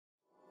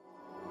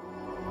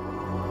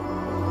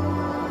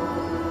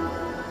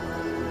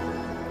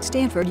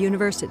Stanford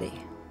University.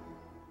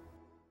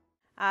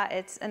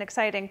 It's an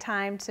exciting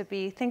time to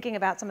be thinking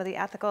about some of the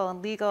ethical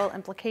and legal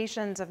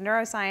implications of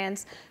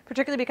neuroscience,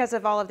 particularly because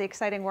of all of the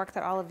exciting work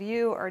that all of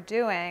you are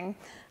doing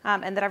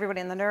and that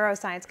everybody in the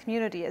neuroscience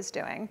community is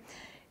doing.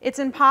 It's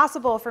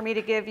impossible for me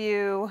to give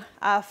you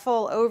a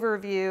full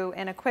overview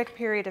in a quick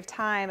period of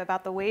time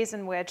about the ways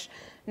in which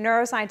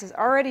neuroscience is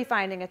already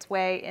finding its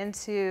way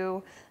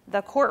into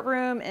the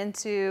courtroom,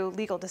 into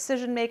legal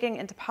decision-making,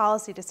 into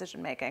policy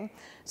decision-making.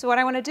 So what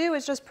I want to do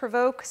is just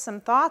provoke some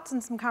thoughts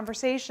and some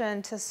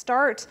conversation to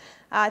start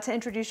to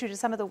introduce you to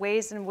some of the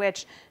ways in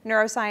which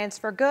neuroscience,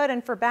 for good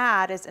and for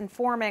bad, is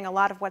informing a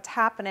lot of what's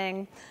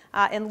happening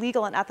in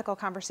legal and ethical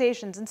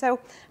conversations. And so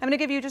I'm going to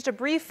give you just a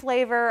brief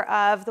flavor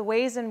of the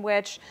ways in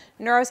which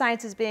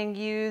neuroscience is being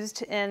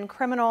used in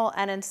criminal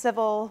and in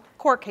civil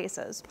court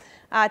cases,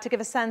 to give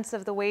a sense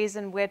of the ways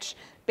in which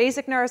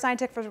basic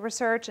neuroscientific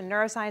research and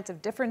neuroscience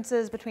of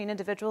differences between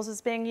individuals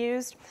is being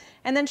used,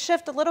 and then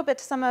shift a little bit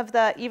to some of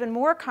the even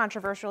more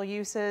controversial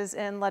uses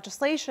in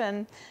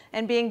legislation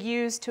and being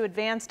used to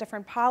advance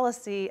different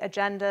policy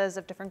agendas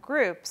of different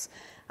groups.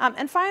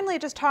 And finally,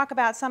 just talk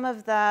about some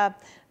of the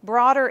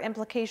broader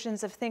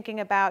implications of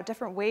thinking about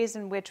different ways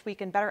in which we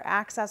can better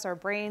access our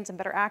brains and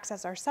better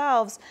access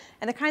ourselves,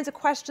 and the kinds of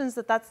questions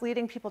that that's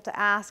leading people to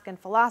ask in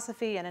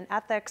philosophy and in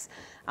ethics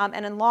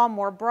and in law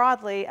more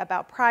broadly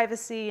about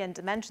privacy and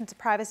dimensions of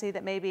privacy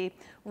that may be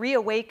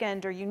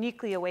reawakened or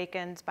uniquely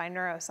awakened by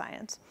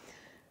neuroscience.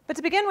 But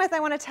to begin with, I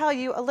want to tell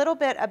you a little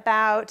bit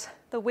about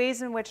the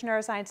ways in which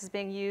neuroscience is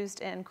being used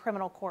in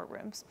criminal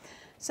courtrooms.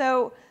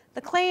 So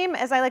the claim,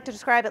 as I like to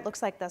describe it,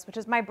 looks like this, which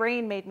is my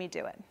brain made me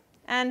do it.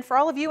 And for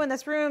all of you in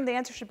this room, the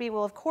answer should be,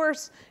 well, of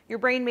course, your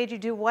brain made you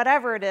do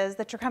whatever it is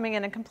that you're coming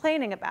in and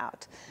complaining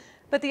about.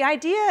 But the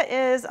idea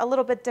is a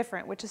little bit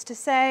different, which is to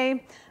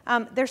say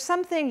there's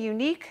something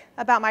unique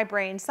about my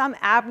brain, some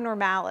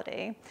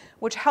abnormality,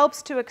 which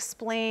helps to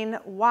explain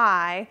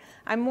why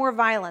I'm more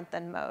violent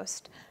than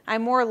most.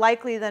 I'm more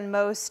likely than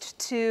most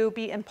to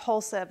be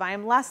impulsive. I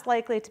am less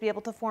likely to be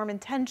able to form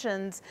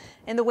intentions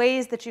in the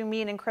ways that you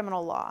mean in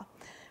criminal law.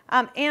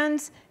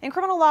 And in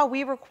criminal law,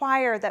 we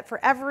require that for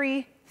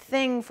every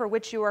thing for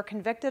which you are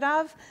convicted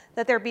of,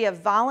 that there be a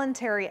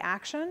voluntary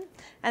action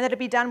and that it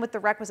be done with the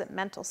requisite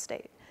mental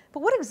state. But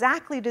what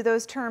exactly do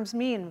those terms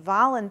mean,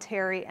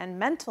 voluntary and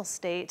mental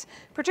state,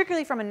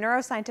 particularly from a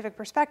neuroscientific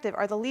perspective?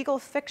 Are the legal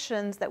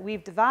fictions that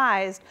we've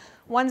devised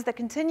ones that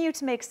continue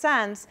to make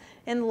sense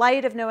in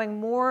light of knowing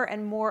more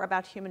and more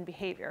about human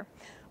behavior?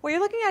 What you're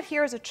looking at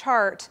here is a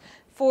chart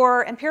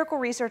for empirical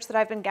research that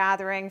I've been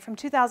gathering from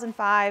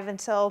 2005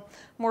 until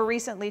more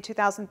recently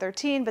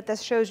 2013, but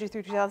this shows you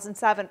through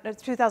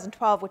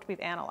 2012, which we've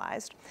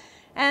analyzed.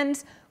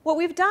 And what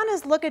we've done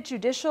is look at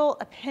judicial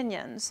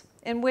opinions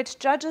in which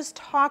judges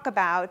talk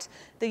about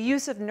the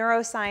use of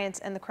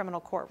neuroscience in the criminal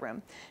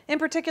courtroom. In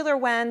particular,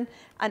 when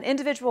an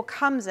individual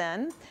comes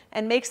in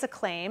and makes a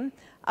claim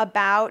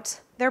about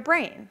their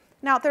brain.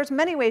 Now, there's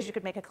many ways you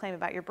could make a claim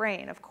about your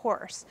brain, of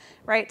course,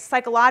 right?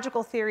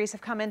 Psychological theories have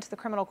come into the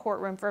criminal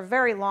courtroom for a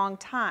very long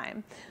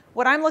time.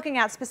 What I'm looking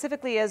at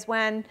specifically is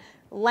when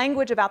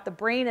language about the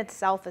brain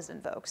itself is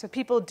invoked. So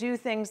people do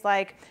things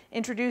like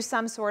introduce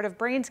some sort of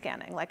brain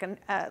scanning, like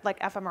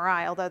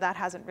fMRI, although that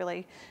hasn't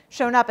really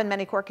shown up in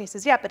many court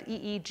cases yet, but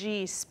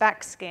EEG,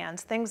 SPECT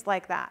scans, things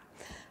like that.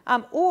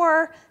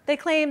 Or they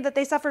claim that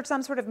they suffered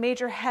some sort of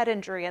major head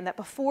injury and that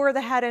before the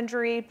head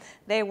injury,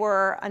 they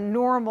were a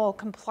normal,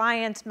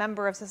 compliant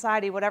member of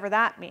society, whatever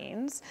that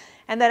means,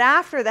 and that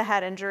after the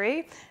head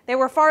injury, they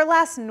were far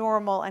less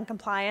normal and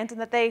compliant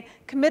and that they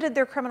committed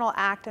their criminal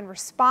act in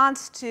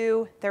response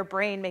to their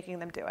brain making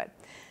them do it.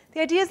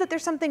 The idea is that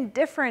there's something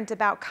different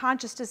about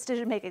conscious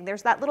decision-making.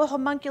 There's that little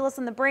homunculus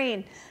in the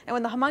brain, and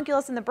when the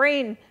homunculus in the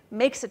brain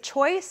makes a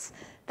choice,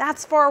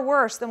 that's far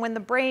worse than when the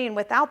brain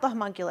without the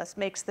homunculus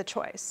makes the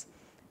choice.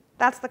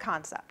 That's the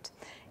concept.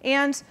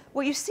 And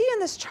what you see in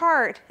this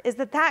chart is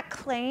that that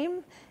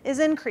claim is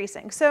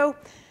increasing. So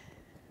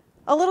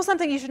a little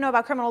something you should know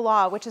about criminal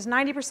law, which is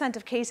 90%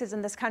 of cases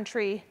in this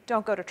country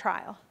don't go to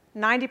trial.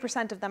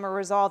 90% of them are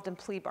resolved in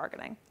plea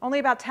bargaining. Only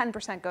about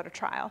 10% go to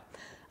trial.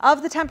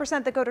 Of the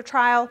 10% that go to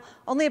trial,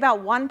 only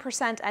about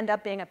 1% end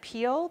up being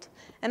appealed.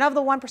 And of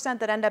the 1%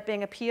 that end up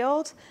being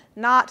appealed,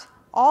 not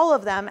all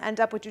of them end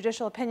up with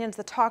judicial opinions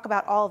that talk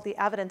about all of the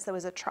evidence that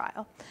was at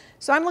trial.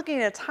 So I'm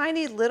looking at a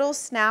tiny little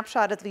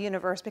snapshot of the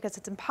universe because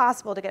it's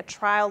impossible to get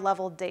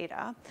trial-level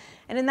data.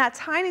 And in that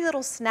tiny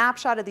little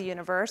snapshot of the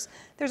universe,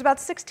 there's about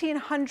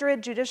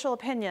 1,600 judicial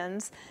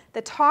opinions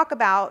that talk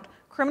about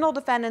criminal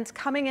defendants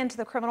coming into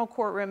the criminal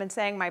courtroom and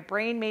saying, my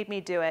brain made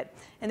me do it,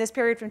 in this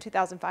period from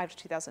 2005 to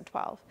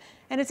 2012.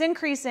 And it's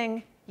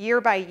increasing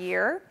year by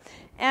year.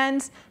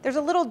 And there's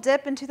a little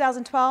dip in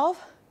 2012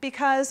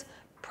 because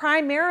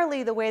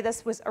primarily the way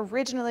this was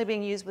originally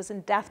being used was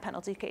in death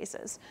penalty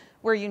cases.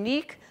 We're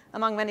unique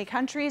among many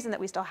countries in that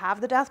we still have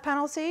the death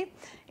penalty.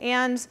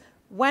 And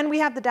when we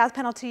have the death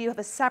penalty, you have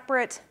a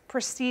separate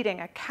proceeding,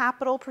 a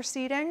capital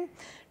proceeding,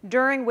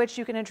 during which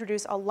you can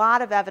introduce a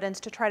lot of evidence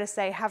to try to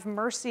say, have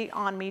mercy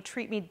on me,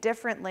 treat me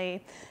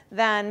differently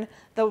than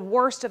the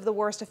worst of the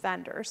worst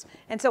offenders.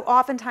 And so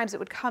oftentimes it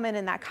would come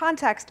in that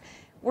context.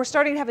 We're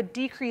starting to have a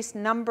decreased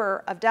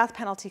number of death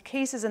penalty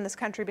cases in this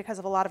country because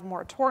of a lot of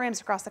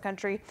moratoriums across the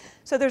country.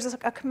 So there's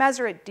a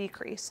commensurate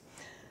decrease.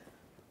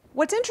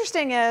 What's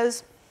interesting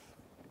is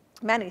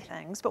many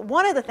things, but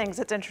one of the things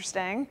that's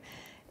interesting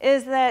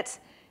is that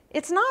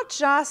it's not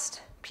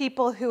just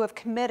people who have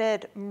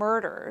committed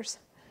murders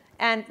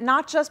and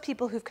not just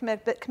people who've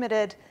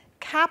committed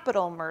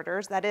capital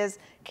murders, that is,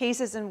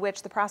 cases in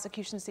which the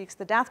prosecution seeks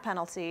the death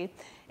penalty,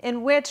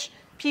 in which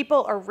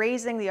people are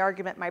raising the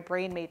argument, my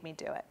brain made me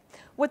do it.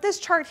 What this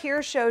chart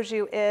here shows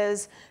you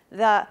is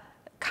the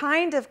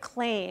kind of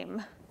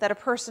claim that a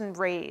person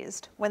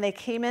raised when they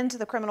came into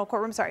the criminal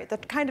courtroom, the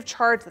kind of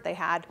charge that they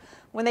had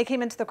when they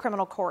came into the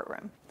criminal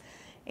courtroom.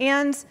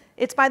 And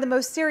it's by the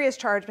most serious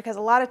charge because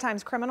a lot of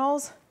times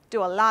criminals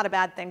do a lot of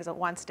bad things at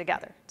once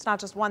together. It's not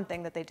just one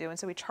thing that they do, and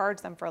so we charge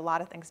them for a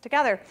lot of things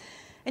together.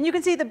 And you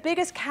can see the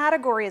biggest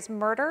category is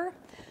murder,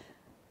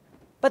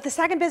 but the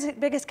second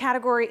biggest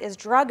category is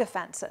drug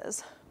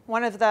offenses,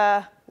 one of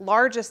the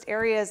largest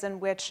areas in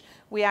which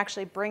we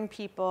actually bring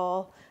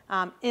people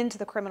into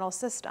the criminal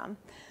system.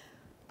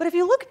 But if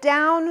you look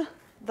down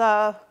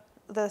the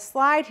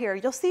slide here,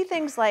 you'll see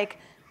things like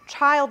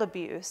child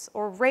abuse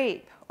or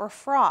rape or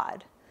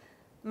fraud.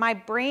 My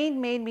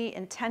brain made me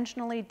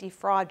intentionally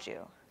defraud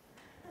you.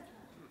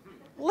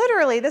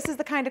 Literally, this is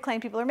the kind of claim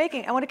people are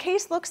making. And what a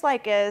case looks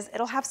like is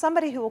it'll have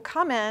somebody who will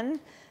come in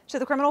to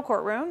the criminal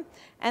courtroom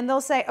and they'll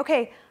say,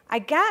 okay, I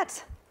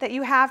get that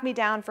you have me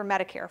down for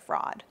Medicare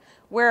fraud,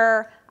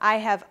 where I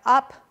have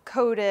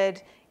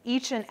up-coded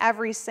each and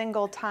every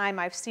single time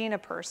I've seen a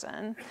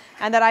person,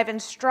 and that I've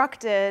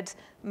instructed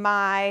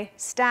my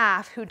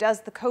staff who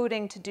does the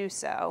coding to do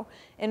so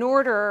in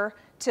order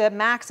to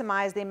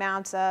maximize the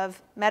amounts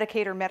of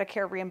Medicaid or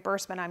Medicare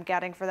reimbursement I'm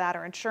getting for that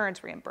or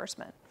insurance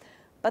reimbursement.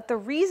 But the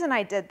reason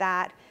I did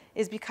that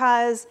is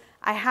because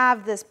I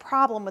have this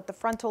problem with the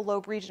frontal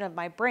lobe region of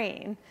my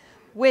brain,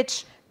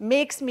 which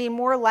makes me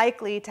more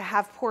likely to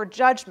have poor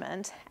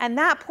judgment. And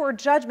that poor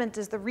judgment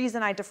is the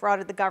reason I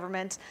defrauded the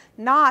government,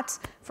 not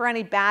for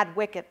any bad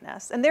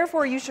wickedness. And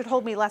therefore, you should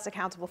hold me less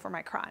accountable for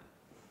my crime.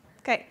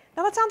 Okay,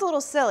 now that sounds a little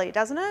silly,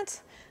 doesn't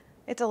it?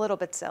 It's a little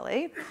bit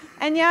silly.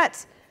 And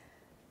yet,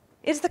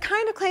 it's the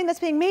kind of claim that's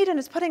being made and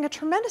is putting a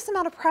tremendous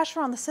amount of pressure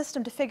on the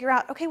system to figure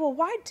out, okay, well,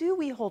 why do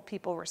we hold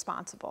people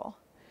responsible?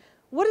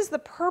 What is the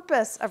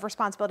purpose of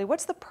responsibility?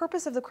 What's the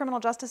purpose of the criminal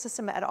justice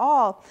system at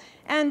all?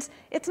 And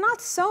it's not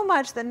so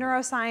much that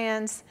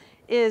neuroscience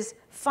is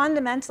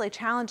fundamentally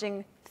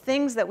challenging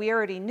things that we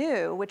already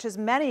knew, which is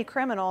many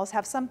criminals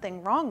have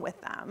something wrong with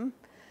them,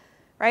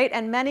 right?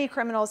 And many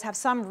criminals have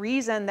some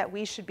reason that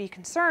we should be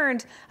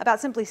concerned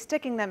about simply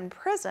sticking them in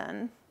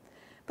prison.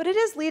 But it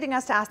is leading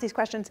us to ask these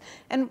questions.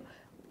 And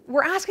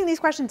we're asking these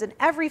questions in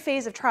every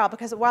phase of trial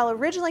because while it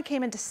originally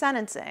came into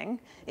sentencing,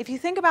 if you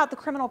think about the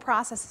criminal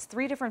process as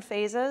 3 different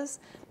phases,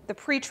 the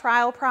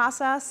pre-trial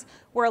process,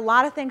 where a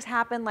lot of things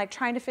happen, like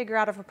trying to figure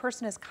out if a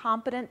person is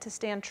competent to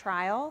stand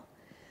trial,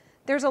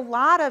 there's a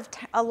lot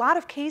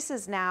of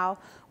cases now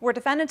where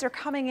defendants are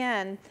coming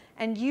in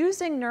and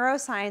using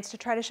neuroscience to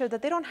try to show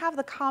that they don't have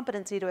the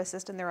competency to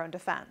assist in their own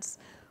defense.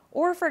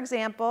 Or, for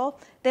example,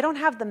 they don't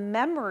have the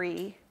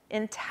memory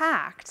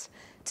intact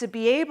to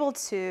be able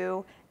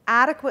to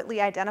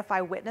adequately identify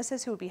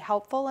witnesses who would be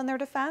helpful in their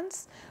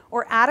defense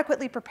or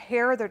adequately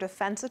prepare their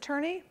defense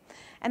attorney.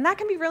 And that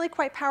can be really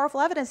quite powerful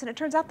evidence. And it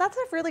turns out that's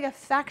a really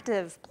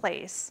effective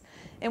place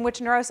in which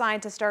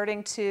neuroscience is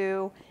starting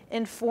to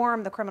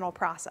inform the criminal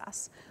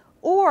process.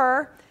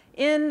 Or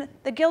in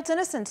the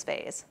guilt-innocence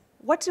phase,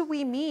 what do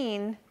we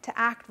mean to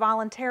act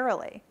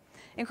voluntarily?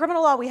 In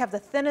criminal law, we have the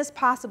thinnest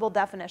possible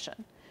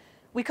definition.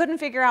 We couldn't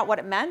figure out what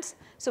it meant,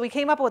 so we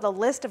came up with a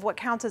list of what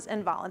counts as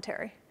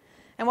involuntary.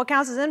 And what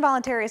counts as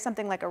involuntary is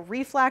something like a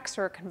reflex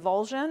or a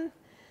convulsion,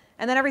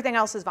 and then everything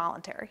else is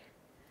voluntary.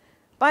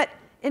 But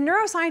in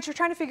neuroscience, you're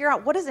trying to figure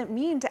out what does it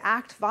mean to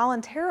act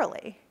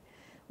voluntarily?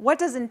 What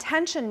does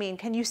intention mean?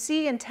 Can you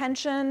see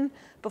intention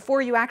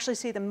before you actually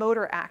see the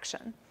motor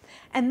action?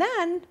 And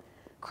then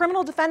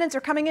criminal defendants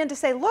are coming in to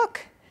say,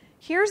 look,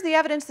 here's the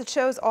evidence that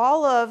shows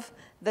all of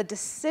the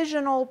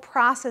decisional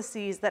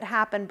processes that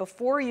happened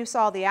before you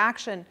saw the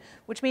action,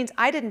 which means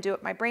I didn't do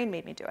it, my brain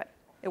made me do it.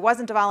 It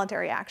wasn't a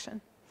voluntary action.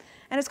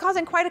 And it's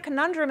causing quite a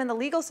conundrum in the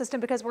legal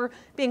system because we're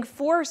being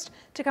forced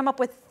to come up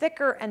with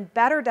thicker and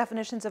better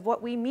definitions of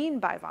what we mean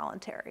by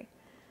voluntary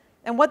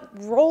and what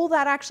role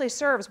that actually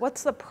serves.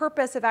 What's the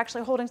purpose of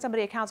actually holding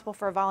somebody accountable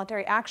for a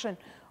voluntary action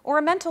or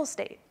a mental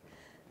state?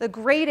 The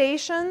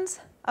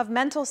gradations of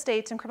mental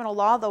states in criminal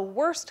law, the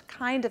worst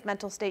kind of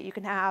mental state you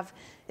can have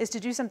is to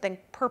do something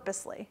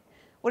purposely.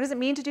 What does it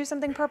mean to do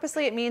something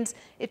purposely? It means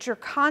it's your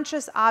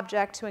conscious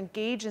object to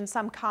engage in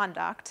some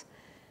conduct,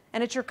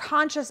 and it's your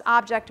conscious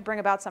object to bring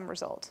about some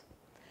result,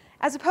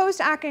 as opposed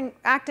to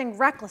acting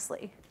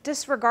recklessly,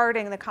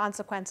 disregarding the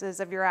consequences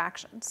of your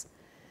actions.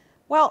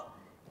 Well,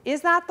 is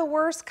that the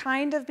worst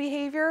kind of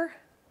behavior?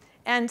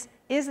 And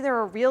is there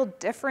a real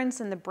difference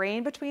in the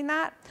brain between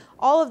that?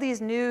 All of these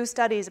new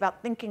studies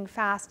about thinking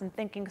fast and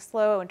thinking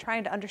slow and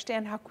trying to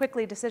understand how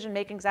quickly decision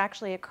makings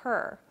actually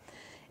occur.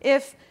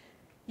 If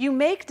you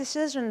make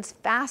decisions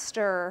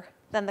faster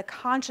than the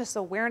conscious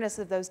awareness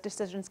of those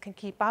decisions can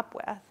keep up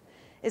with,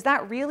 is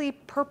that really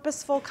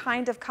purposeful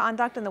kind of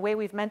conduct in the way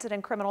we've meant it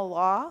in criminal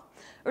law?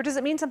 Or does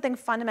it mean something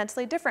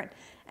fundamentally different?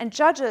 And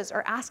judges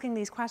are asking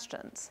these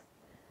questions.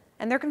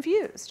 And they're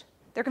confused.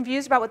 They're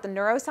confused about what the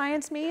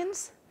neuroscience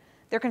means.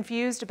 They're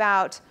confused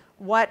about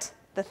what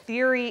the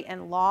theory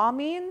and law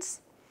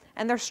means.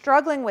 And they're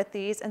struggling with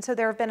these. And so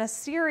there have been a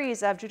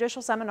series of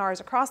judicial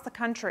seminars across the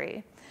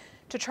country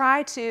to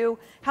try to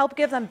help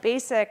give them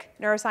basic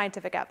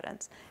neuroscientific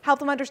evidence, help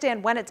them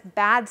understand when it's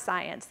bad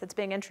science that's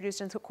being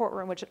introduced into a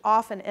courtroom, which it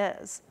often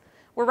is.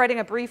 We're writing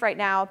a brief right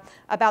now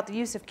about the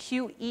use of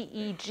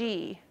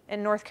QEEG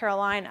in North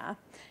Carolina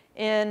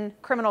in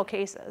criminal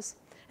cases.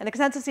 And the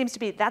consensus seems to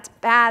be that's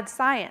bad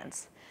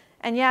science.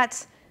 And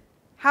yet,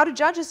 how do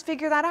judges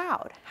figure that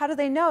out? How do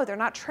they know? They're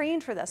not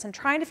trained for this. And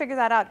trying to figure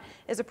that out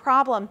is a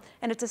problem.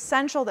 And it's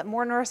essential that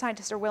more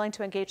neuroscientists are willing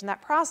to engage in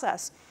that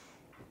process.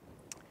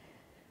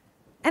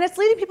 And it's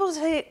leading people to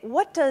say,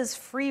 what does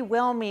free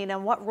will mean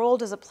and what role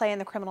does it play in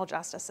the criminal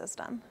justice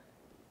system?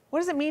 What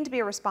does it mean to be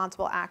a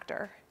responsible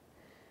actor?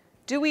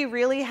 Do we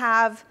really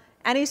have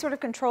any sort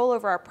of control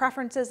over our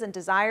preferences and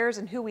desires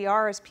and who we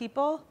are as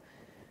people?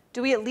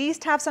 Do we at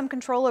least have some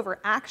control over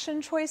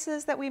action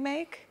choices that we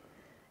make?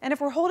 And if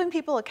we're holding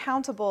people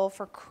accountable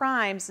for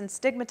crimes and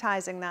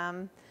stigmatizing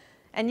them,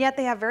 and yet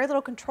they have very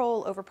little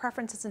control over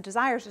preferences and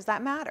desires, does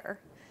that matter?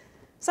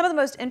 Some of the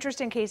most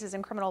interesting cases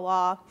in criminal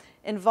law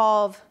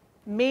involve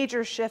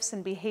major shifts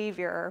in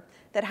behavior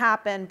that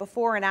happen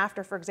before and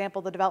after, for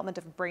example, the development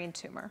of a brain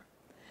tumor.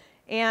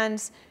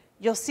 And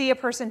you'll see a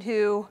person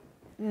who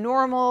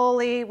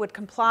normally would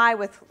comply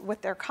with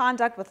their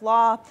conduct, with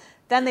law,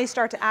 then they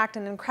start to act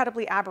in an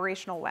incredibly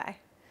aberrational way.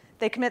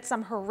 They commit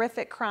some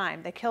horrific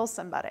crime, they kill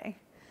somebody,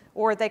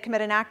 or they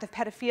commit an act of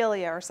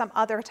pedophilia or some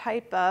other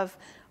type of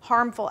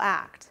harmful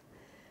act.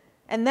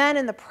 And then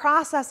in the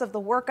process of the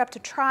work up to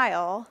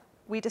trial,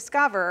 we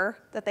discover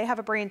that they have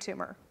a brain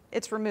tumor.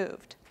 It's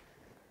removed.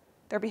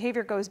 Their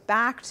behavior goes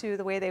back to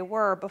the way they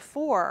were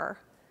before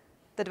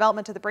the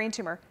development of the brain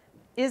tumor.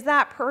 Is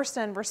that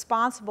person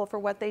responsible for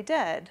what they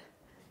did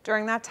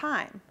during that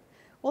time?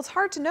 Well, it's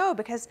hard to know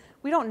because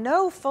we don't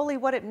know fully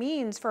what it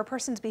means for a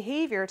person's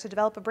behavior to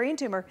develop a brain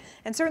tumor.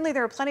 And certainly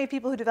there are plenty of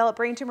people who develop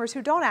brain tumors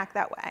who don't act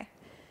that way.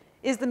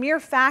 Is the mere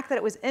fact that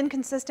it was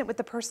inconsistent with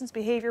the person's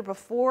behavior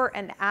before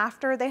and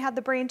after they had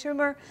the brain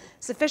tumor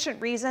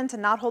sufficient reason to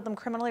not hold them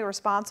criminally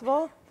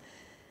responsible?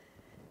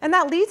 And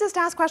that leads us to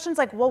ask questions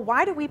like, well,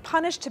 why do we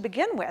punish to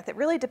begin with? It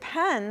really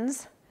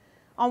depends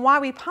on why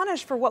we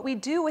punish for what we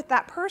do with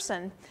that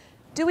person.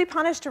 Do we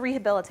punish to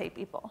rehabilitate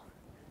people?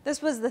 This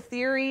was the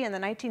theory in the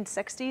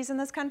 1960s in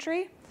this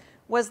country,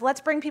 was let's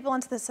bring people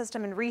into the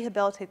system and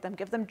rehabilitate them,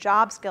 give them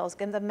job skills,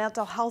 give them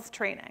mental health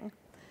training.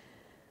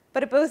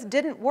 But it both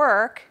didn't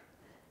work,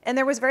 and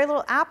there was very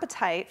little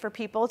appetite for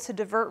people to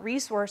divert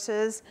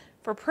resources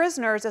for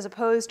prisoners as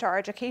opposed to our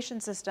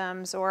education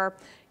systems or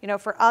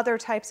for other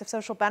types of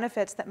social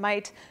benefits that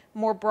might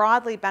more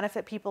broadly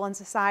benefit people in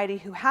society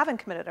who haven't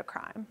committed a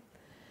crime.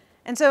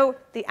 And so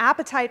the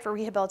appetite for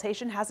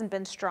rehabilitation hasn't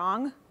been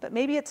strong, but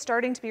maybe it's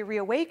starting to be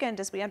reawakened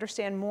as we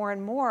understand more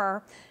and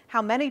more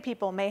how many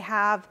people may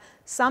have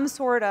some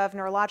sort of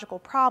neurological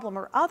problem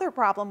or other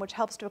problem which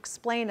helps to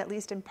explain, at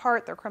least in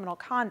part, their criminal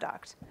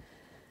conduct.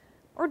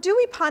 Or do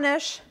we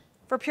punish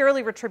for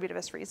purely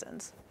retributivist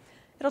reasons?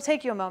 It'll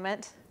take you a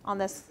moment on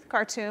this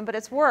cartoon, but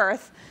it's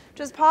worth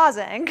just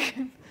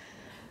pausing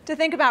to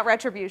think about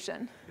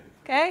retribution,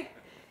 okay?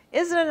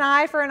 Is it an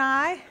eye for an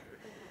eye,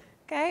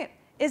 okay?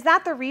 Is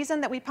that the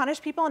reason that we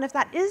punish people? And if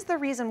that is the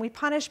reason we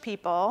punish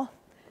people,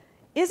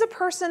 is a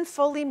person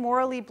fully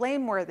morally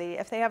blameworthy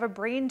if they have a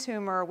brain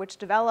tumor which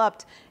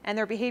developed and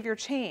their behavior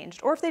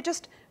changed, or if they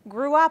just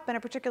grew up in a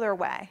particular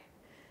way,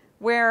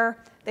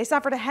 where they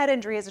suffered a head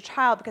injury as a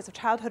child because of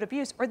childhood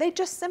abuse, or they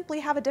just simply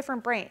have a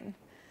different brain,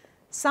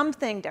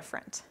 something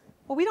different?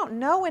 Well, we don't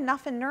know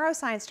enough in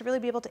neuroscience to really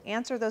be able to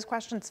answer those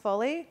questions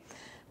fully,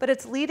 but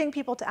it's leading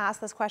people to ask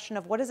this question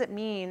of what does it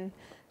mean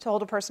to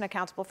hold a person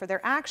accountable for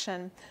their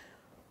action?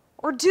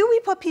 Or do we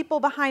put people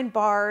behind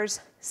bars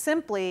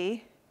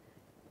simply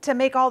to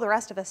make all the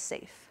rest of us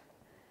safe?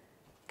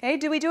 Okay,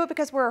 do we do it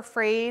because we're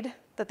afraid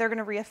that they're going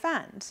to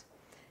reoffend?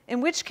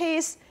 In which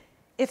case,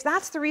 if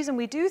that's the reason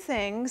we do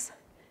things,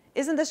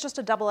 isn't this just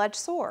a double-edged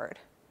sword?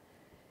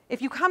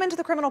 If you come into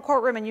the criminal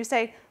courtroom and you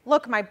say,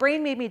 look, my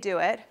brain made me do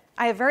it,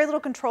 I have very little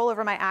control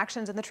over my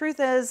actions, and the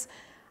truth is,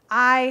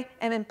 I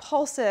am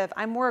impulsive,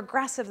 I'm more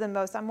aggressive than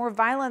most, I'm more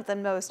violent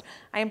than most,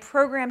 I am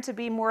programmed to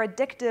be more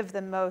addictive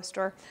than most,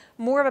 or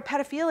more of a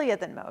pedophilia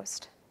than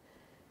most.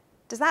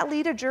 Does that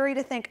lead a jury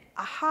to think,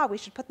 aha, we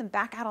should put them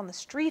back out on the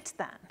streets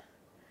then?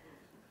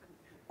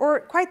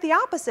 Or quite the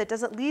opposite,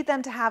 does it lead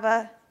them to have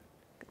a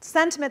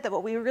sentiment that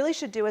what we really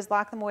should do is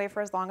lock them away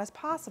for as long as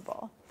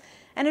possible?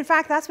 And in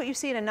fact, that's what you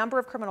see in a number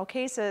of criminal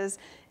cases,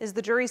 is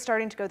the jury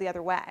starting to go the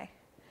other way,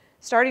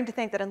 starting to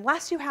think that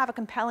unless you have a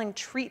compelling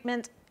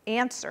treatment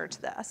answer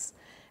to this,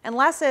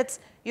 unless it's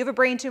you have a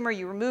brain tumor,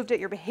 you removed it,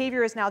 your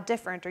behavior is now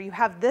different, or you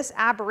have this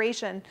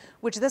aberration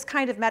which this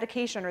kind of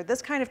medication or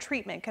this kind of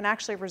treatment can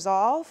actually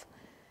resolve,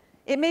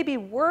 it may be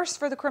worse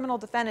for the criminal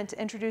defendant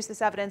to introduce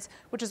this evidence,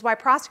 which is why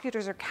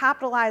prosecutors are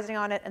capitalizing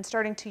on it and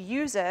starting to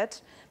use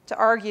it to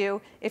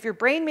argue if your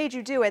brain made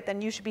you do it, then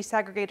you should be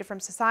segregated from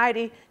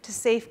society to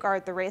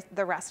safeguard the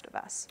rest of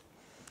us.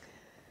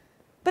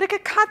 But it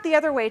could cut the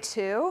other way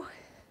too.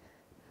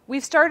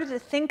 We've started to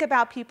think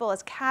about people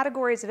as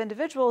categories of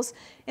individuals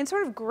in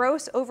sort of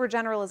gross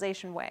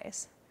overgeneralization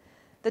ways.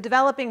 The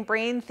developing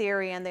brain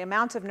theory and the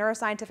amount of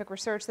neuroscientific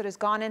research that has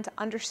gone into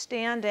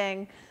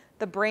understanding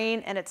the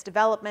brain and its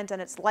development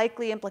and its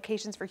likely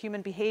implications for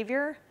human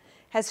behavior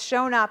has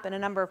shown up in a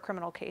number of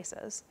criminal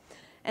cases.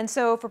 And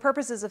so for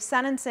purposes of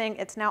sentencing,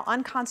 it's now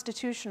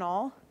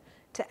unconstitutional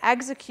to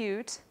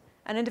execute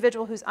an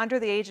individual who's under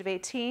the age of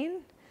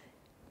 18,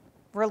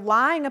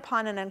 relying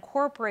upon and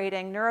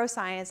incorporating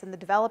neuroscience and the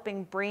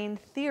developing brain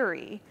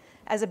theory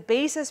as a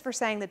basis for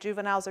saying that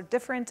juveniles are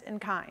different in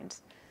kind.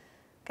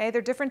 Okay,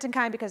 they're different in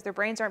kind because their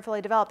brains aren't fully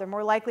developed. They're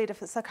more likely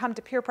to succumb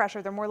to peer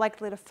pressure. They're more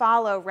likely to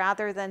follow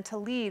rather than to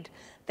lead.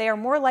 They are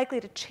more likely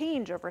to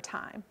change over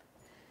time.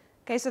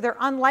 Okay, so they're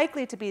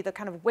unlikely to be the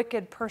kind of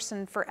wicked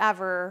person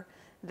forever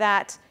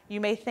that you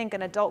may think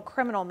an adult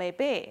criminal may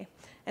be.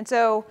 And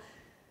so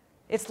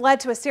it's led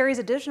to a series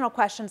of additional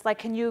questions like,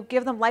 can you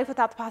give them life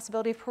without the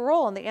possibility of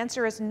parole? And the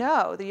answer is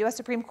no. The US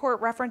Supreme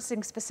Court,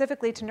 referencing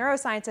specifically to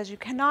neuroscience, says you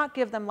cannot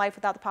give them life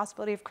without the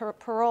possibility of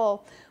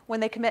parole when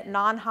they commit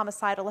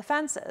non-homicidal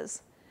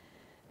offenses.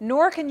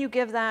 Nor can you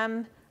give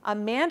them a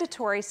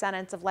mandatory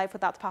sentence of life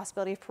without the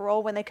possibility of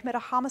parole when they commit a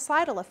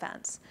homicidal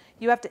offense.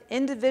 You have to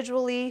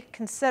individually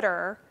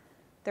consider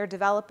their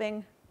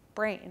developing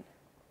brain.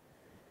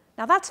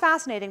 Now that's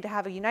fascinating to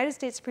have a United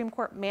States Supreme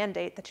Court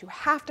mandate that you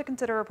have to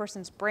consider a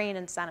person's brain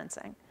in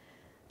sentencing.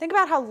 Think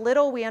about how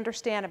little we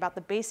understand about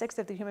the basics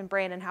of the human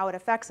brain and how it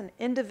affects an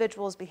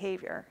individual's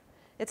behavior.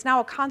 It's now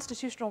a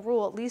constitutional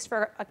rule, at least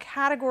for a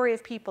category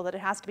of people, that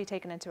it has to be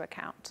taken into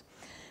account.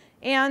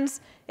 And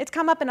it's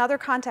come up in other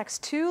contexts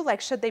too,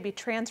 like should they be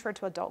transferred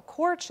to adult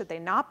court? Should they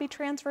not be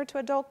transferred to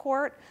adult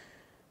court?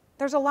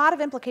 There's a lot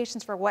of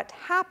implications for what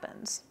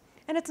happens.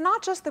 And it's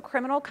not just the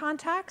criminal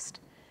context.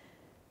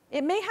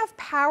 It may have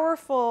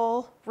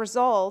powerful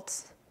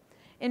results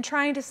in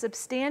trying to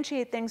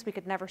substantiate things we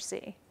could never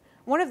see.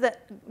 One of the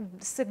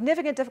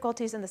significant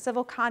difficulties in the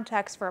civil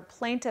context for a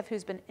plaintiff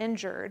who's been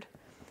injured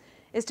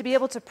is to be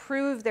able to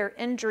prove their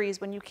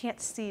injuries when you can't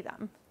see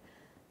them.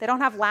 They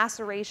don't have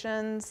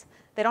lacerations.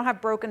 They don't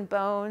have broken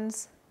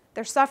bones.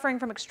 They're suffering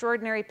from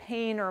extraordinary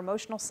pain or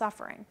emotional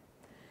suffering.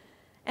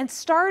 And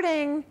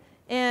starting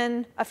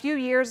in a few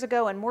years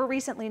ago and more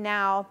recently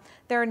now,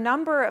 there are a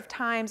number of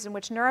times in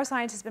which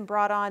neuroscience has been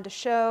brought on to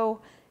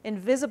show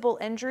invisible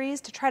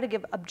injuries to try to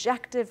give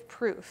objective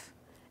proof,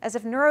 as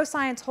if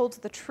neuroscience holds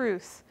the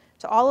truth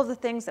to all of the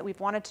things that we've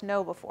wanted to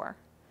know before.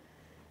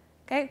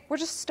 Okay? We're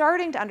just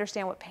starting to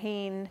understand what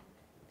pain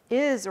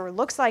is or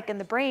looks like in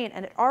the brain,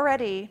 and it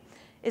already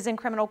is in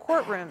criminal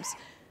courtrooms.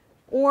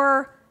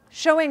 Or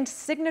showing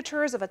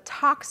signatures of a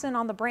toxin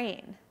on the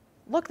brain.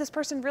 Look, this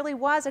person really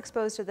was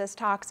exposed to this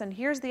toxin.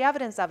 Here's the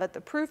evidence of it.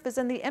 The proof is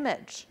in the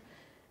image.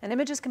 And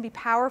images can be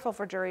powerful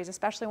for juries,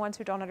 especially ones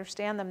who don't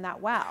understand them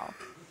that well.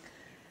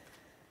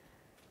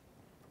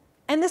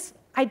 And this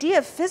idea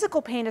of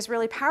physical pain is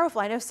really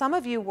powerful. I know some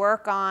of you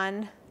work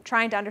on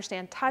trying to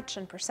understand touch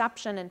and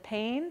perception and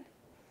pain.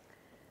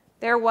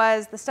 There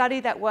was the study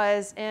that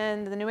was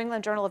in the New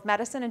England Journal of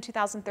Medicine in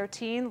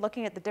 2013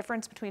 looking at the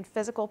difference between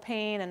physical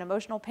pain and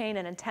emotional pain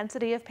and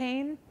intensity of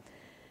pain.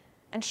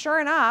 And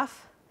sure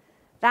enough,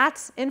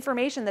 that's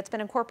information that's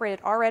been incorporated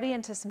already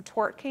into some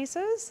tort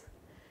cases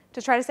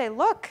to try to say,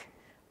 look,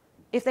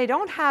 if they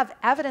don't have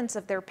evidence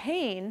of their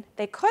pain,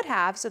 they could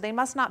have, so they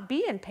must not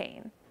be in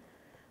pain.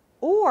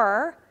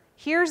 Or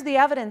here's the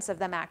evidence of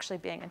them actually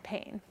being in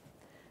pain.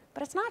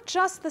 But it's not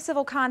just the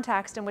civil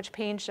context in which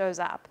pain shows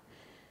up.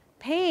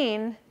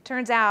 Pain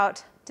turns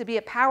out to be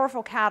a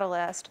powerful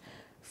catalyst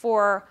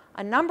for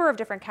a number of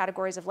different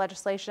categories of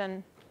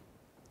legislation,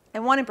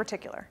 and one in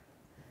particular,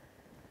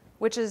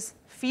 which is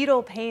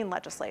fetal pain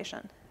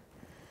legislation.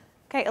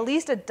 Okay, at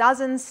least a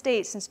dozen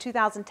states since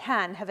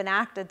 2010 have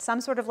enacted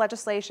some sort of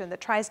legislation that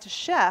tries to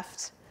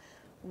shift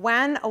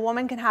when a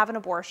woman can have an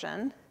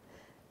abortion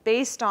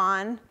based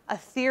on a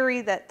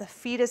theory that the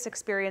fetus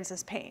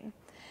experiences pain.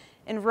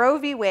 In Roe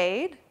v.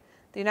 Wade,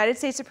 the United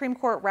States Supreme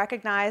Court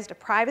recognized a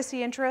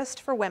privacy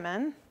interest for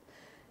women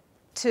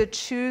to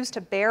choose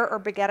to bear or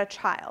beget a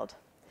child.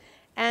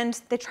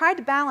 And they tried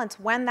to balance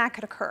when that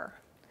could occur.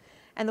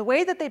 And the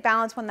way that they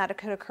balance when that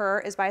could occur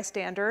is by a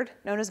standard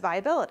known as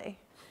viability.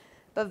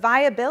 But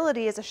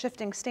viability is a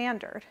shifting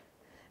standard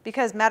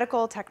because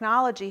medical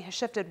technology has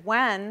shifted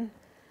when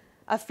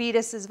a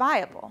fetus is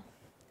viable.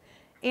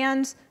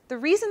 And the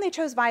reason they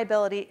chose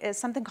viability is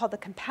something called the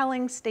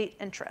compelling state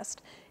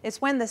interest. It's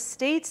when the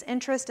state's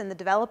interest in the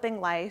developing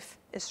life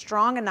is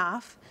strong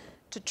enough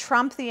to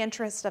trump the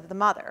interest of the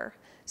mother,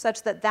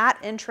 such that that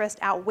interest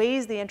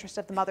outweighs the interest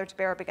of the mother to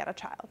bear or beget a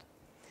child.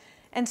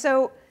 And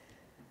so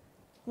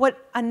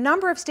what a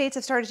number of states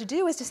have started to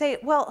do is to say,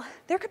 well,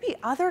 there could be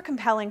other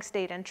compelling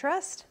state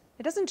interest.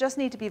 It doesn't just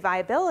need to be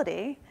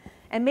viability.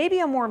 And maybe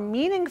a more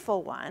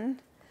meaningful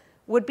one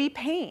would be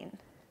pain.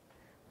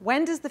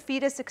 When does the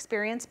fetus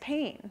experience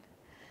pain?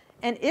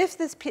 And if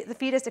the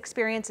fetus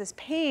experiences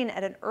pain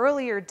at an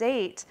earlier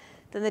date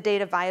than the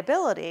date of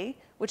viability,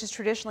 which has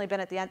traditionally been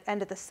at the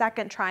end of the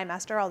second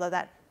trimester, although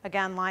that,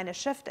 again, line is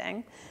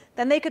shifting,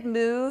 then they could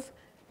move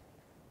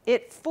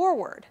it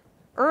forward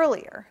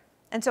earlier.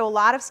 And so a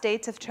lot of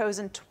states have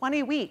chosen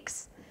 20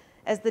 weeks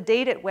as the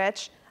date at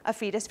which a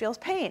fetus feels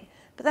pain.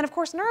 But then, of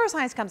course,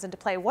 neuroscience comes into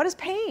play. What is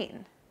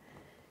pain?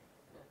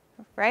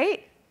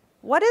 Right?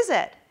 What is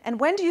it? And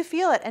when do you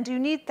feel it? And do you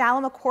need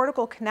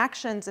thalamocortical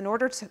connections in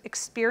order to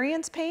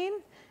experience pain?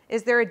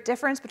 Is there a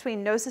difference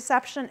between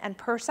nociception and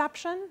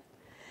perception?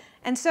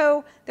 And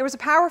so there was a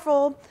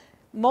powerful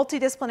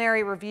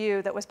multidisciplinary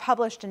review that was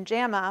published in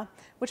JAMA,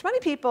 which many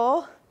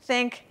people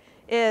think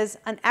is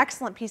an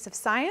excellent piece of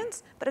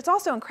science, but it's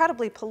also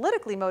incredibly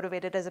politically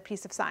motivated as a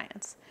piece of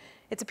science.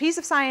 It's a piece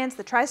of science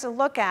that tries to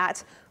look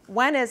at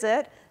when is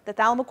it that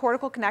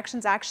thalamocortical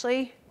connections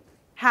actually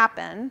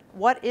happen?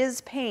 What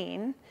is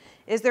pain?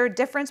 Is there a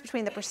difference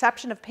between the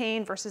perception of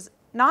pain versus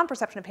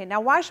non-perception of pain? Now,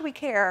 why should we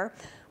care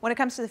when it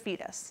comes to the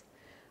fetus?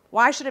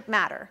 Why should it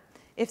matter?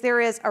 If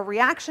there is a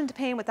reaction to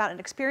pain without an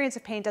experience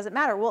of pain, does it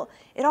matter? Well,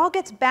 it all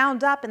gets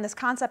bound up in this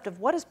concept of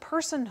what is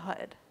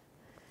personhood?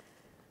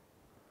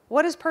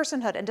 What is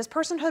personhood? And does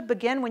personhood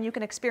begin when you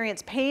can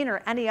experience pain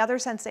or any other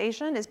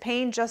sensation? Is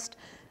pain just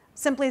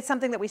simply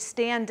something that we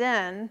stand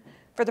in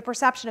for the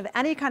perception of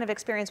any kind of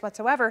experience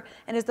whatsoever?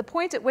 And is the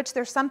point at which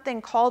there's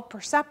something called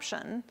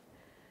perception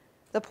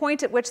the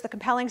point at which the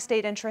compelling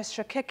state interest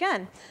should kick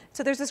in?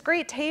 So there's this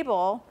great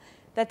table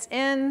that's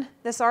in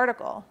this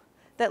article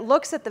that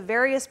looks at the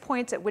various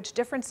points at which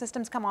different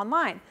systems come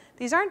online.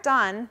 These aren't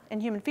done in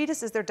human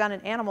fetuses, they're done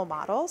in animal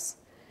models.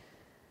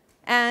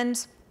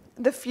 And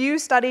the few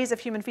studies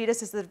of human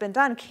fetuses that have been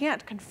done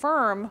can't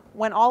confirm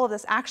when all of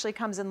this actually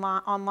comes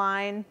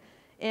online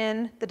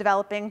in the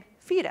developing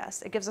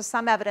fetus. It gives us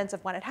some evidence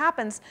of when it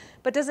happens,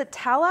 but does it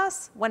tell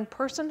us when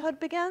personhood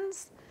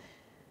begins?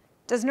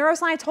 Does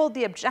neuroscience hold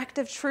the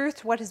objective truth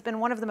to what has been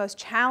one of the most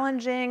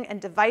challenging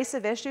and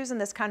divisive issues in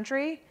this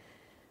country?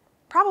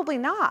 Probably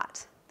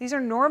not. These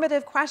are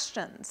normative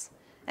questions.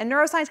 And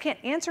neuroscience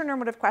can't answer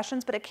normative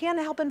questions, but it can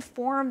help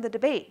inform the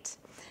debate.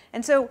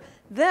 And so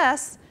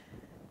this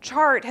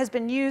chart has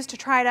been used to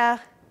try to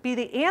be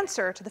the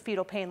answer to the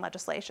fetal pain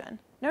legislation.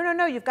 No, no,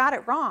 no, you've got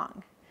it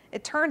wrong.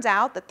 It turns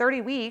out that 30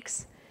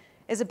 weeks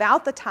is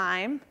about the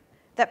time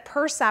that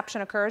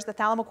perception occurs, the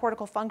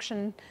thalamocortical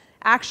function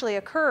actually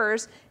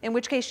occurs, in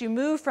which case you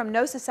move from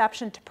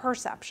nociception to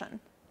perception.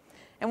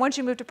 And once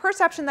you move to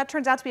perception, that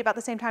turns out to be about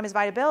the same time as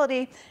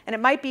viability, and it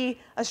might be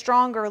a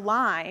stronger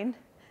line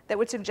that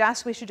would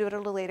suggest we should do it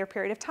at a later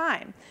period of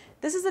time.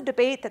 This is a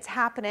debate that's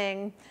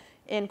happening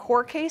in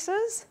court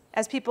cases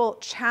as people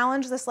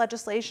challenge this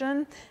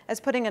legislation as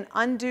putting an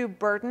undue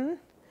burden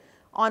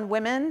on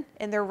women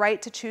in their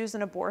right to choose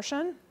an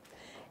abortion.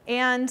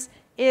 And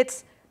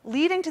it's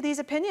leading to these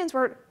opinions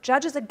where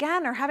judges,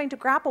 again, are having to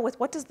grapple with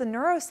what does the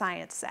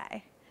neuroscience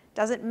say?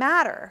 Does it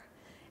matter?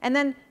 And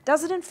then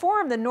does it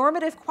inform the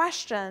normative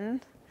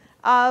question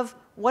of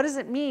what does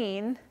it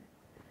mean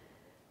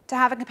to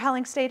have a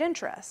compelling state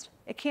interest?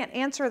 It can't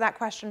answer that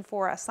question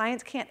for us.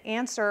 Science can't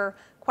answer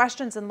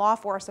questions in law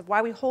for us of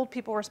why we hold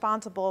people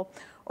responsible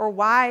or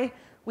why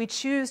we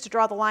choose to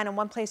draw the line in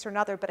one place or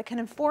another, but it can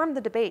inform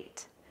the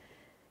debate.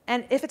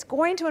 And if it's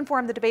going to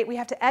inform the debate, we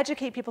have to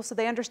educate people so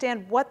they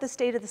understand what the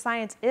state of the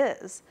science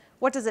is.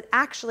 What does it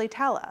actually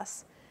tell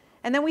us?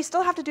 And then we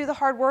still have to do the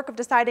hard work of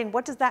deciding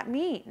what does that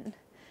mean?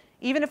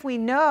 Even if we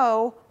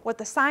know what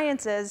the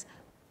science is,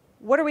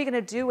 what are we going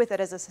to do with it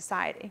as a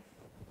society?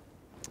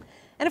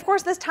 And of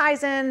course, this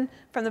ties in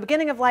from the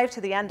beginning of life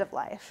to the end of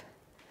life.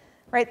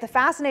 Right? The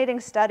fascinating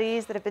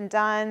studies that have been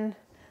done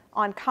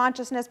on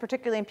consciousness,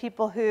 particularly in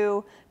people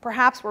who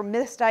perhaps were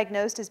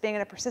misdiagnosed as being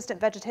in a persistent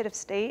vegetative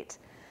state,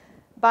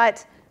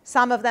 but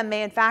some of them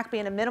may in fact be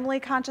in a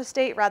minimally conscious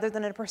state rather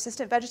than in a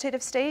persistent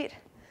vegetative state,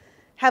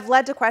 have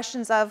led to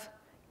questions of,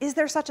 is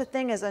there such a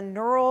thing as a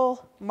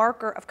neural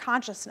marker of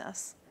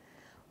consciousness?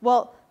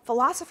 Well,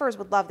 philosophers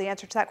would love the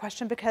answer to that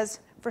question because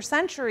for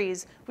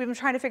centuries we've been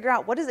trying to figure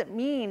out what does it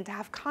mean to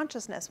have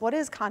consciousness? What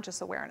is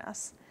conscious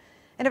awareness?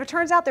 And if it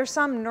turns out there's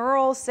some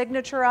neural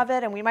signature of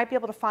it and we might be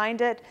able to find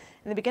it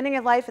in the beginning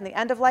of life and the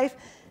end of life,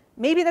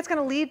 maybe that's going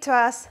to lead to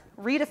us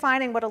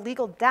redefining what a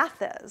legal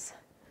death is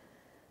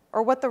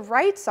or what the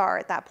rights are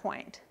at that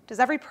point. Does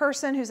every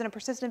person who's in a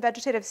persistent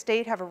vegetative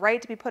state have a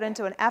right to be put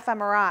into an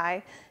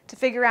fMRI to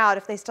figure out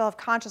if they still have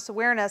conscious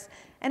awareness?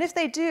 And if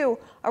they do,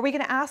 are we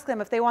going to ask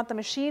them if they want the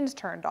machines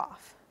turned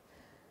off?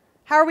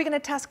 How are we going to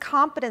test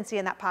competency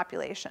in that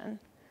population?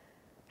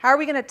 How are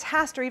we going to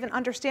test or even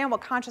understand what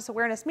conscious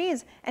awareness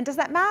means? And does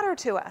that matter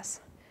to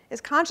us?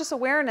 Is conscious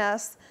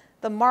awareness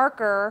the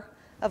marker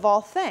of all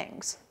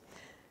things?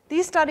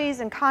 These studies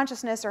in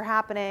consciousness are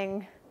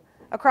happening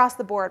across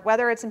the board,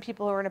 whether it's in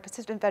people who are in a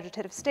persistent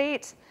vegetative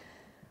state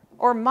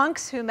or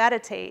monks who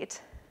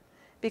meditate,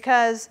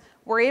 because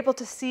we're able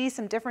to see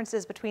some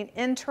differences between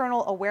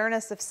internal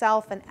awareness of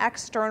self and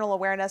external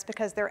awareness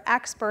because they're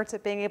experts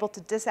at being able to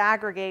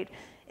disaggregate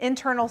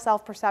internal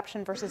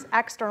self-perception versus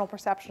external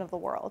perception of the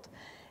world.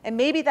 And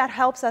maybe that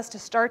helps us to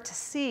start to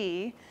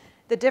see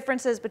the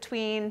differences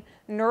between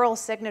neural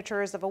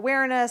signatures of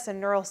awareness and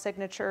neural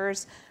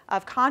signatures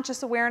of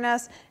conscious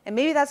awareness. And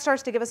maybe that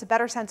starts to give us a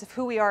better sense of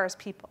who we are as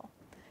people.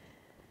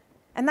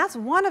 And that's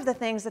one of the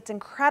things that's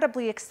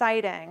incredibly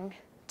exciting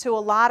to a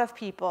lot of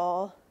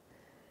people,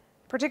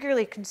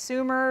 particularly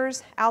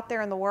consumers out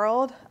there in the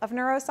world of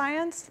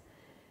neuroscience,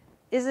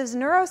 is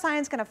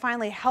neuroscience going to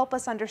finally help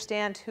us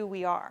understand who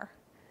we are?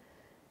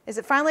 Is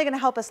it finally going to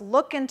help us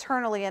look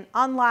internally and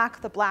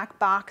unlock the black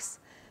box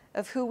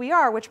of who we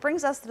are, which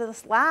brings us to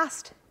this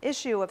last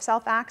issue of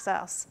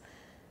self-access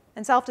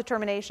and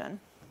self-determination.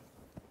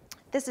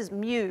 This is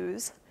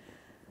Muse.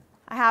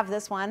 I have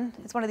this one.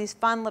 It's one of these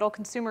fun little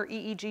consumer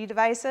EEG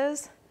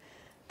devices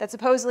that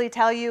supposedly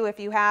tell you if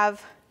you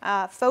have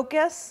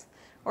focus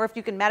or if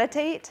you can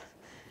meditate.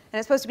 And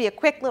it's supposed to be a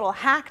quick little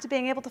hack to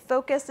being able to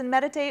focus and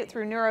meditate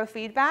through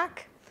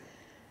neurofeedback.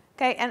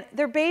 Okay, and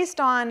they're based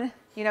on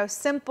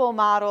simple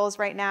models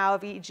right now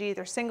of EEG.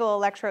 They're single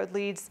electrode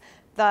leads.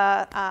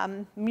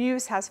 The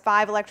Muse has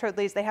 5 electrode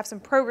leads. They have some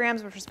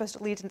programs which are supposed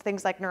to lead to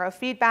things like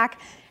neurofeedback.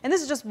 And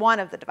this is just one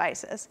of the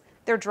devices.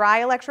 They're dry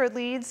electrode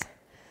leads,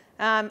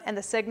 and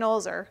the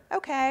signals are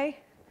okay,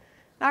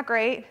 not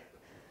great.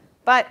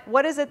 But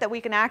what is it that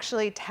we can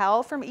actually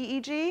tell from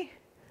EEG?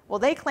 Well,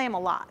 they claim a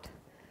lot.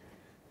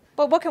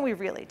 But what can we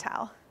really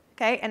tell?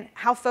 Okay, and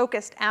how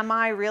focused am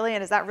I really?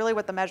 And is that really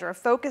what the measure of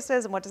focus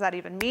is? And what does that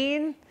even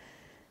mean?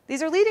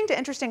 These are leading to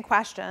interesting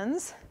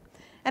questions.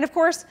 And of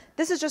course,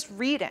 this is just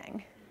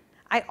reading.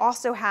 I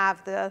also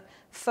have the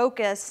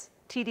Focus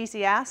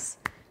TDCS.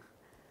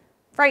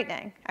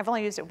 Frightening. I've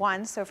only used it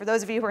once. So for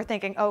those of you who are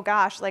thinking, oh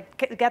gosh,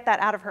 like get that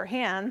out of her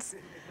hands,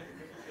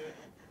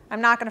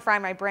 I'm not going to fry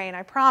my brain,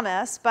 I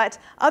promise. But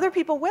other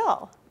people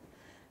will.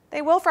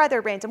 They will fry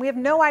their brains. And we have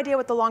no idea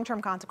what the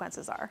long-term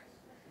consequences are.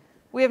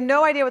 We have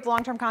no idea what the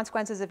long-term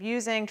consequences of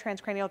using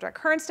transcranial direct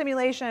current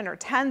stimulation or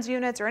TENS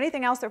units or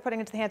anything else they're putting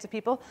into the hands of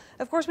people.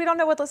 Of course, we don't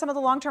know what some of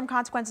the long-term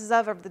consequences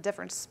of the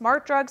different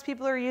smart drugs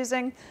people are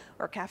using,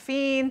 or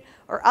caffeine,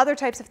 or other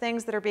types of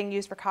things that are being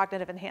used for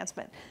cognitive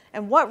enhancement.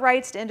 And what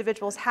rights do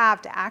individuals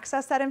have to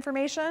access that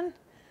information?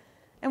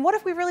 And what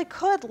if we really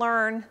could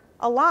learn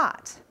a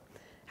lot?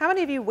 How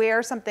many of you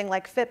wear something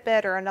like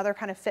Fitbit or another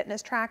kind of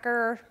fitness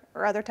tracker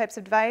or other types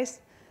of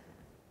device?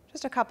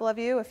 Just a couple of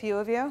you, a few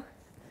of you.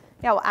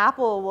 Yeah, well,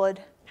 Apple would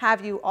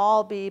have you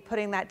all be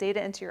putting that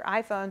data into your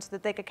iPhone so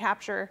that they could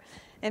capture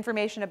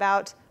information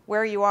about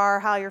where you are,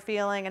 how you're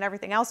feeling, and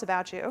everything else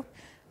about you.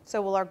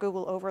 So will our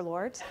Google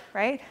overlords,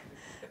 right?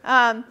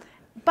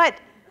 But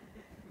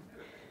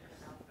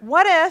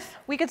what if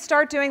we could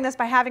start doing this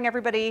by having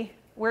everybody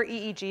wear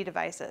EEG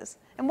devices?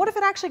 And what if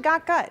it actually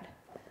got good?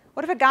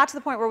 What if it got to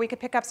the point where we could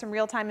pick up some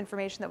real-time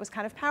information that was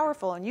kind of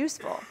powerful and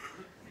useful?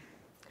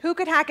 Who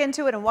could hack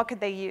into it and what could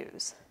they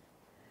use?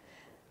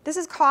 This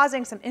is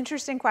causing some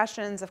interesting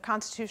questions of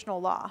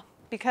constitutional law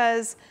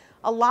because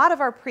a lot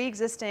of our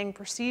pre-existing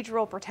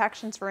procedural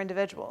protections for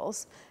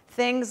individuals,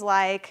 things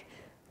like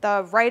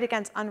the right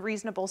against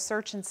unreasonable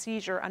search and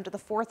seizure under the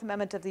 4th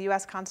Amendment of the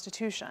US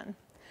Constitution,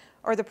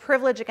 or the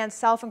privilege against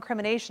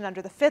self-incrimination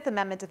under the 5th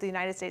Amendment of the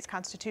United States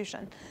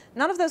Constitution.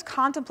 None of those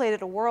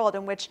contemplated a world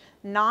in which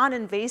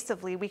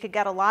non-invasively we could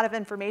get a lot of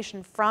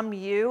information from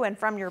you and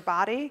from your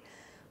body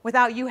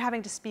without you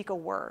having to speak a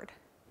word.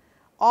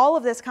 All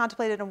of this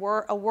contemplated a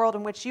world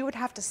in which you would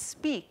have to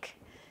speak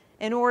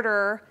in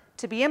order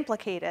to be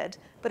implicated.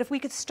 But if we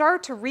could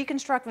start to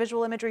reconstruct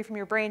visual imagery from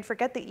your brain,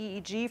 forget the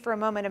EEG for a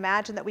moment,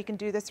 imagine that we can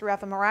do this through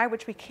fMRI,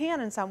 which we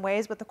can in some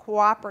ways with a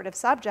cooperative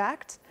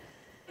subject.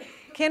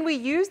 Can we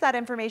use that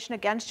information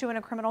against you in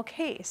a criminal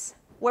case?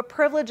 What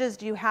privileges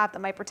do you have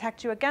that might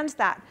protect you against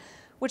that?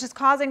 Which is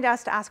causing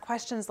us to ask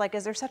questions like,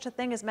 is there such a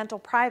thing as mental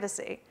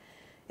privacy?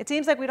 It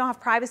seems like we don't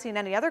have privacy in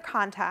any other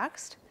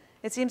context.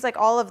 It seems like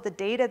all of the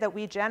data that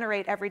we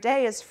generate every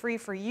day is free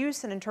for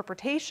use and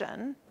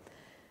interpretation.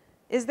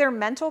 Is there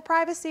mental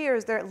privacy, or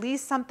is there at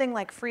least something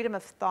like freedom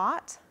of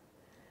thought?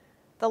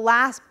 The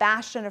last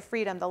bastion of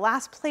freedom, the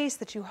last place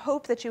that you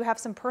hope that you have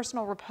some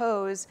personal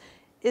repose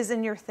is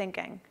in your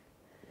thinking.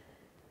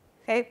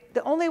 Okay?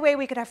 The only way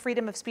we could have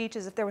freedom of speech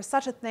is if there was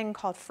such a thing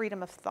called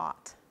freedom of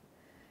thought.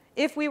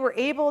 If we were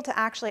able to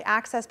actually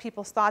access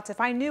people's thoughts, if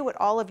I knew what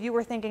all of you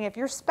were thinking, if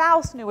your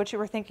spouse knew what you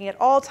were thinking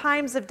at all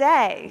times of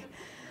day,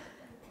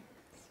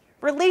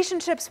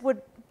 relationships would,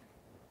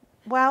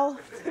 well,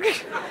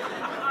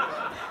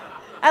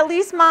 at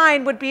least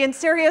mine would be in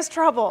serious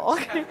trouble.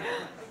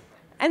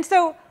 And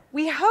so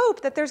We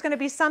hope that there's going to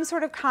be some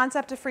sort of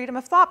concept of freedom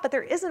of thought, but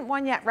there isn't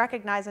one yet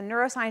recognized, and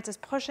neuroscience is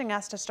pushing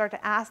us to start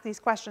to ask these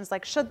questions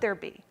like, should there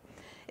be?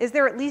 Is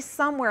there at least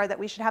somewhere that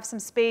we should have some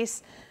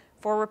space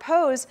for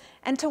repose?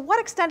 And to what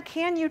extent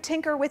can you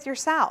tinker with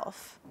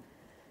yourself?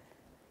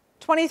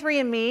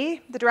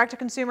 23andMe, the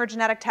direct-to-consumer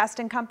genetic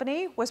testing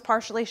company, was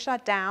partially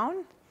shut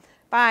down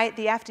by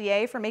the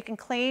FDA for making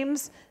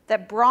claims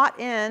that brought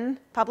in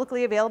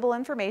publicly available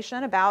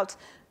information about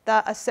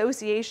the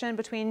association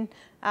between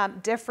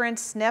different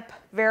SNP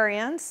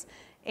variants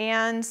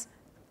and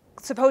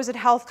supposed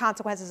health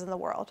consequences in the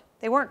world.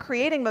 They weren't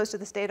creating most of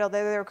this data,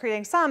 although they were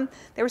creating some.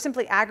 They were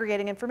simply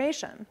aggregating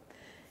information.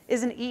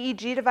 Is an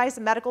EEG device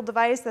a medical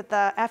device that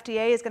the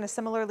FDA is going to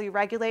similarly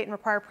regulate and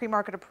require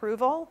pre-market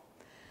approval?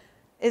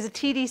 Is a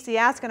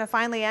TDCS going to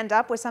finally end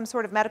up with some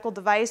sort of medical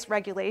device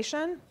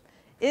regulation?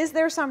 Is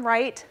there some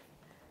right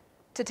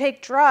to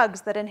take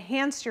drugs that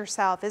enhance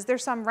yourself? Is there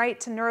some right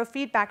to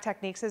neurofeedback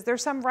techniques? Is there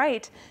some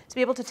right to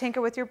be able to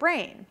tinker with your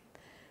brain?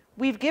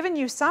 We've given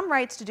you some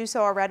rights to do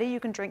so already. You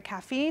can drink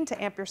caffeine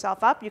to amp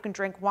yourself up. You can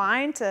drink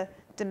wine to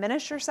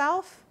diminish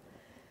yourself.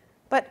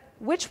 But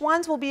which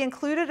ones will be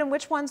included and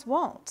which ones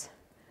won't?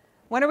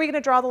 When are we going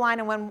to draw the line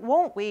and when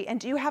won't we? And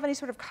do you have any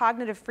sort of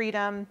cognitive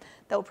freedom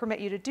that will permit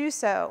you to do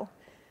so?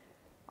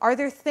 Are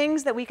there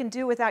things that we can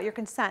do without your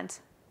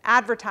consent?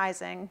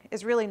 Advertising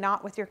is really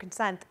not with your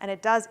consent, and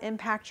it does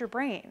impact your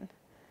brain.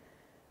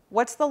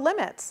 What's the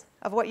limits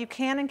of what you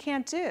can and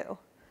can't do?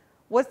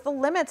 What's the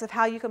limits of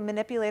how you can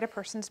manipulate a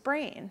person's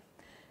brain?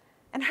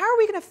 And how are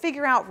we going to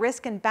figure out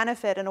risk and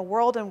benefit in a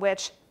world in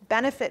which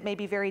benefit may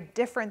be very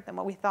different than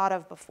what we thought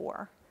of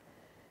before?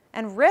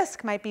 And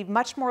risk might be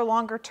much more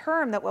longer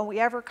term than what we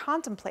ever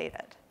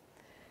contemplated.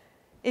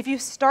 If you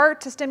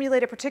start to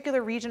stimulate a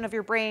particular region of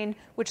your brain,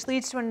 which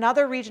leads to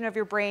another region of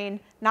your brain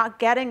not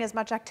getting as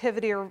much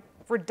activity or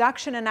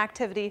reduction in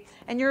activity,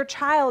 and you're a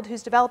child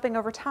who's developing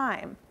over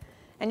time,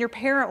 and your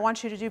parent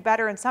wants you to do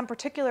better in some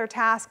particular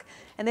task,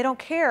 and they don't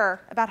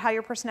care about how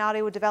your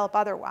personality would develop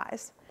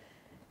otherwise,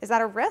 is that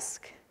a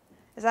risk?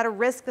 Is that a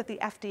risk that the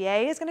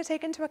FDA is going to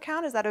take into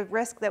account? Is that a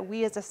risk that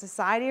we as a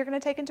society are going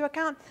to take into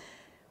account?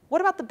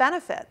 What about the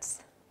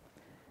benefits?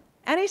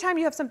 Anytime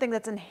you have something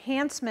that's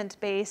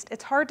enhancement-based,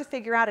 it's hard to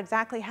figure out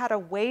exactly how to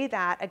weigh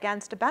that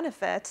against a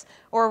benefit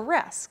or a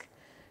risk,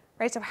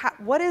 right? So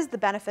what is the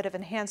benefit of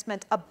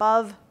enhancement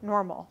above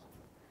normal?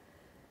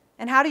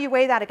 And how do you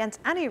weigh that against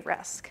any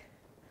risk?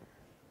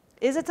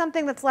 Is it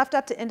something that's left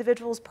up to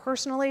individuals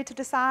personally to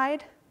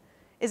decide?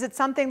 Is it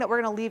something that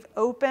we're going to leave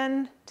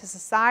open to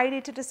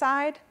society to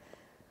decide?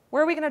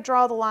 Where are we going to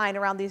draw the line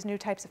around these new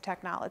types of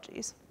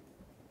technologies?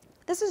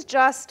 This is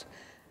just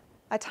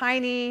a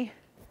tiny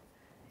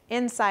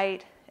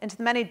insight into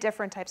the many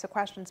different types of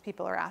questions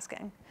people are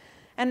asking.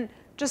 And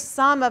just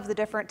some of the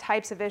different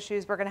types of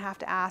issues we're going to have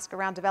to ask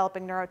around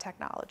developing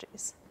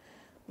neurotechnologies.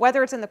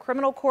 Whether it's in the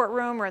criminal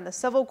courtroom or in the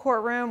civil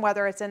courtroom,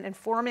 whether it's in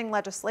informing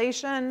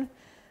legislation,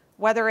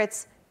 whether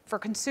it's for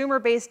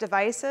consumer-based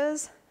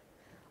devices,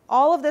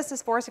 all of this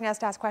is forcing us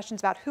to ask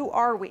questions about who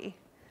are we?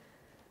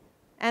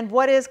 And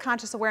what is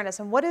conscious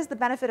awareness? And what is the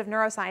benefit of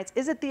neuroscience?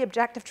 Is it the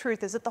objective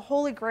truth? Is it the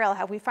holy grail?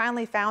 Have we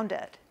finally found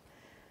it?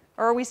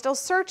 Or are we still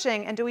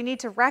searching, and do we need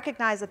to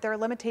recognize that there are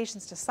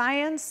limitations to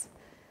science?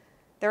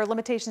 There are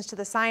limitations to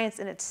the science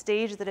in its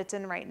stage that it's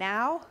in right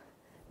now,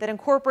 that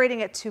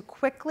incorporating it too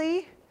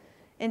quickly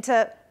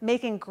into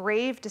making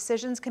grave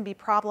decisions can be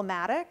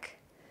problematic,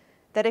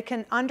 that it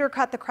can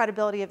undercut the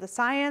credibility of the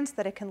science,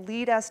 that it can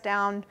lead us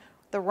down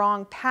the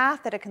wrong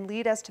path, that it can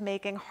lead us to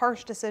making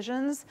harsh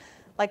decisions,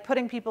 like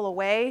putting people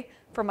away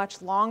for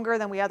much longer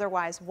than we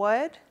otherwise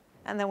would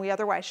and than we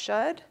otherwise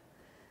should.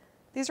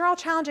 These are all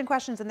challenging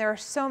questions, and there are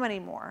so many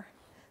more.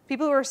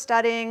 People who are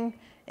studying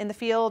in the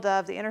field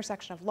of the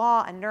intersection of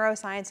law and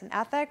neuroscience and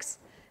ethics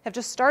have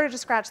just started to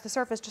scratch the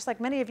surface, just like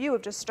many of you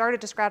have just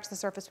started to scratch the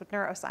surface with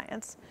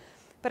neuroscience.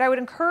 But I would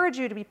encourage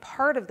you to be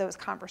part of those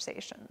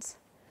conversations.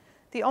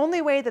 The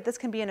only way that this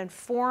can be an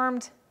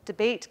informed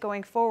debate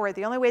going forward,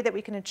 the only way that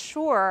we can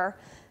ensure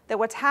that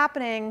what's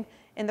happening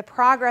in the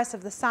progress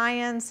of the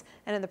science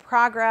and in the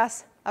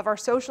progress of our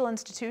social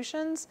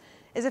institutions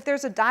is if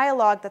there's a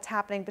dialogue that's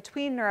happening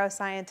between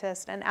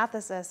neuroscientists and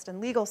ethicists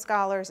and legal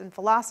scholars and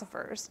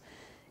philosophers.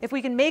 If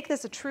we can make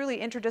this a truly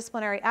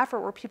interdisciplinary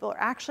effort where people are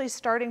actually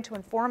starting to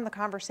inform the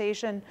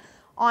conversation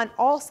on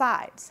all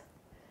sides.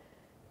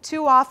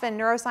 Too often,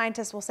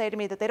 neuroscientists will say to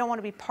me that they don't want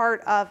to be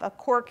part of a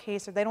court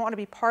case or they don't want to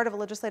be part of a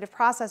legislative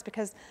process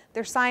because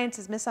their science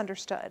is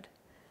misunderstood.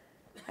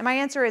 And my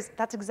answer is,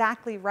 that's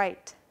exactly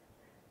right.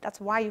 That's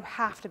why you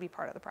have to be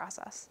part of the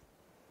process.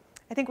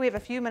 I think we have a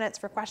few minutes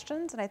for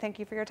questions, and I thank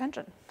you for your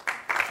attention.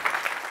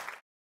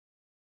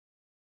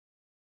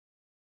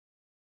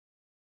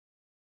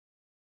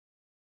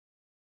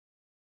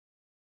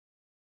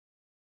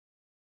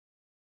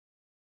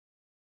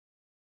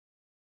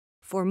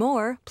 For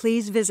more,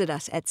 please visit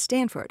us at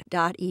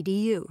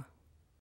stanford.edu.